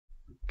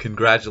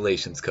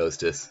Congratulations,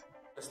 Costis.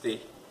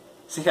 Costis.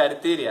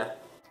 Συγχαρητήρια.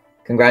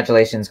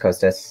 Congratulations,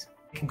 Costis.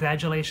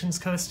 Congratulations,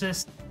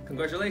 Costis.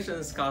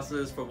 Congratulations,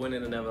 Costis, for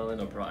winning the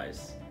Nevanlinna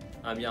Prize.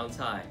 I'm Yang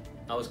Tai.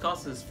 I was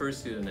Costis'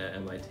 first student at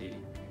MIT.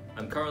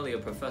 I'm currently a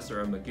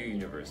professor at McGill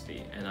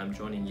University, and I'm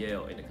joining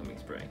Yale in the coming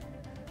spring.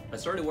 I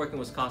started working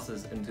with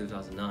Costis in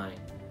 2009,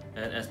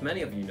 and as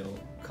many of you know,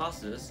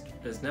 Costis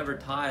is never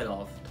tired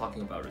of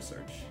talking about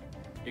research.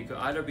 It could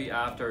either be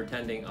after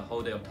attending a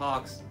whole day of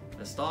talks,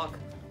 a stock,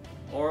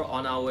 or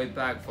on our way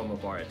back from a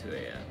bar at 2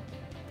 a.m.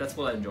 That's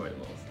what I enjoy the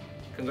most.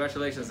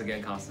 Congratulations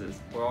again, Costis.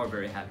 We're all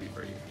very happy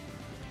for you.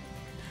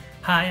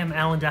 Hi, I'm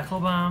Alan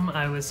Deckelbaum.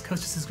 I was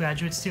Costis'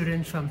 graduate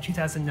student from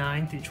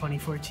 2009 through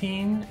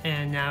 2014,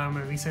 and now I'm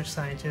a research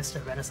scientist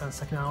at Renaissance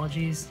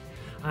Technologies.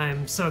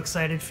 I'm so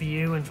excited for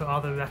you and for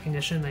all the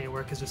recognition that your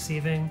work is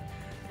receiving,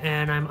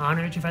 and I'm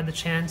honored to have had the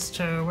chance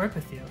to work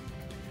with you.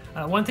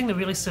 One thing that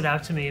really stood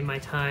out to me in my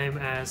time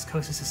as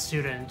Costis'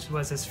 student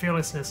was his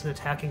fearlessness in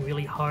attacking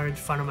really hard,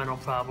 fundamental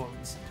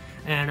problems,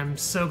 and I'm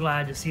so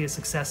glad to see his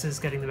successes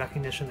getting the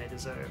recognition they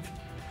deserve.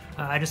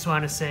 I just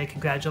want to say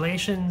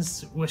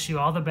congratulations, wish you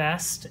all the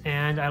best,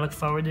 and I look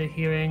forward to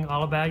hearing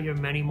all about your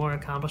many more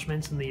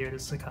accomplishments in the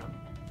years to come.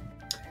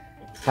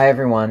 Hi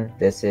everyone,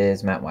 this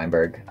is Matt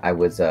Weinberg. I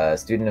was a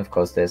student of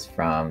Costis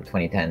from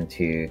 2010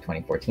 to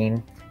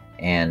 2014,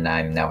 and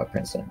I'm now at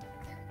Princeton.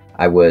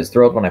 I was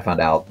thrilled when I found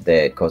out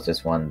that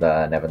Costis won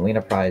the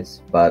Nevanlinna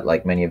Prize, but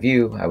like many of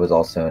you, I was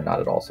also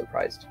not at all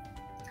surprised.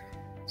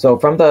 So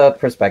from the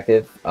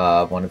perspective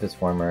of one of his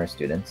former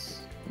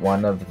students,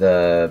 one of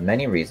the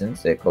many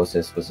reasons that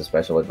Costis was a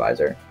special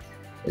advisor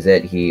is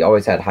that he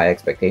always had high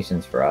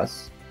expectations for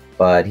us,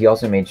 but he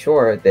also made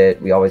sure that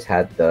we always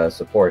had the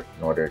support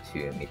in order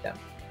to meet them.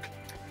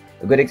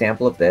 A good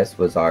example of this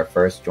was our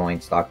first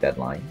joint stock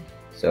deadline.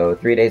 So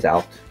 3 days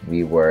out,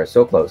 we were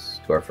so close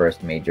to our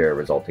first major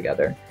result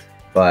together,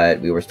 but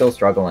we were still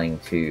struggling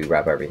to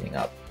wrap everything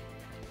up.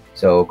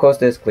 So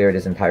Costis cleared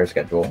his entire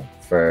schedule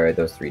for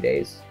those 3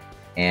 days,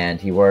 and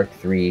he worked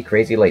 3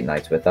 crazy late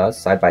nights with us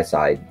side by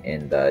side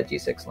in the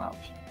G6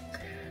 lounge.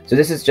 So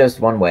this is just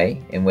one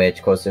way in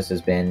which Costis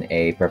has been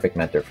a perfect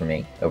mentor for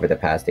me over the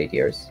past 8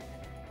 years.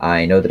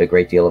 I know that a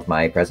great deal of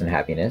my present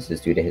happiness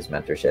is due to his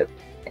mentorship,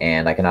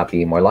 and I cannot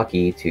be more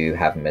lucky to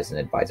have him as an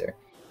advisor.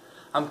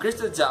 I'm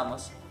Christos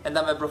Jamos, and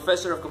I'm a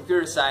professor of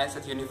computer science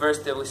at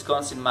University of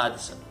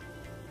Wisconsin-Madison.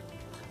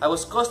 I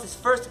was Costis'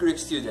 first Greek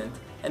student,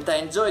 and I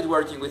enjoyed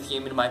working with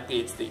him in my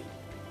PhD.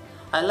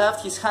 I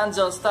loved his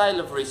hands-on style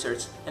of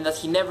research and that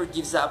he never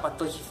gives up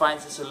until he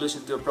finds a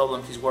solution to a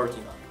problem he's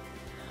working on.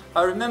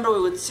 I remember we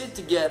would sit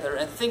together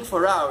and think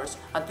for hours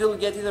until we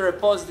get either a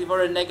positive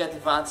or a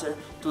negative answer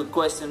to a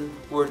question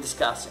we're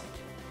discussing.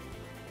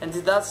 And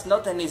that's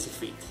not an easy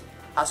feat,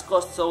 as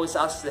Costis always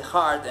asks the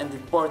hard and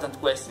important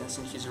questions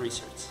in his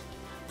research.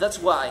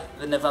 That's why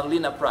the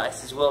Nevanlinna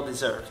Prize is well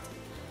deserved.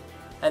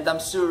 And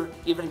I'm sure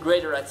even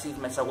greater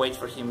achievements await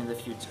for him in the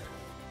future.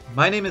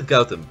 My name is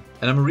Gautam,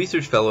 and I'm a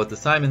research fellow at the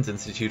Simons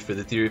Institute for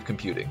the Theory of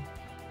Computing.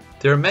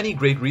 There are many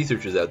great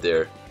researchers out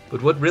there,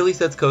 but what really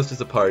sets Costis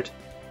apart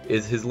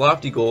is his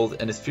lofty goals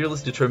and his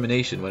fearless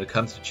determination when it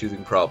comes to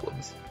choosing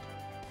problems.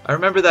 I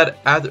remember that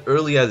as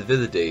early as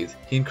visit days,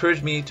 he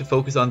encouraged me to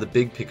focus on the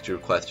big picture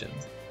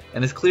questions,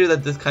 and it's clear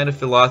that this kind of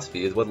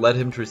philosophy is what led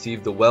him to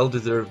receive the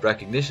well-deserved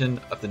recognition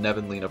of the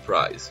Nevanlinna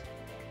Prize.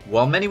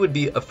 While many would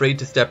be afraid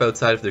to step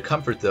outside of their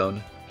comfort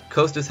zone,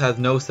 Costis has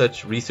no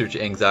such research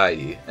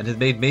anxiety and has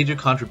made major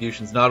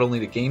contributions not only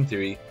to game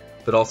theory,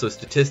 but also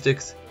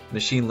statistics,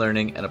 machine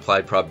learning, and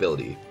applied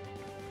probability.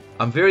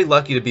 I'm very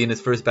lucky to be in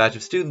his first batch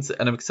of students,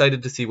 and I'm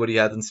excited to see what he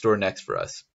has in store next for us.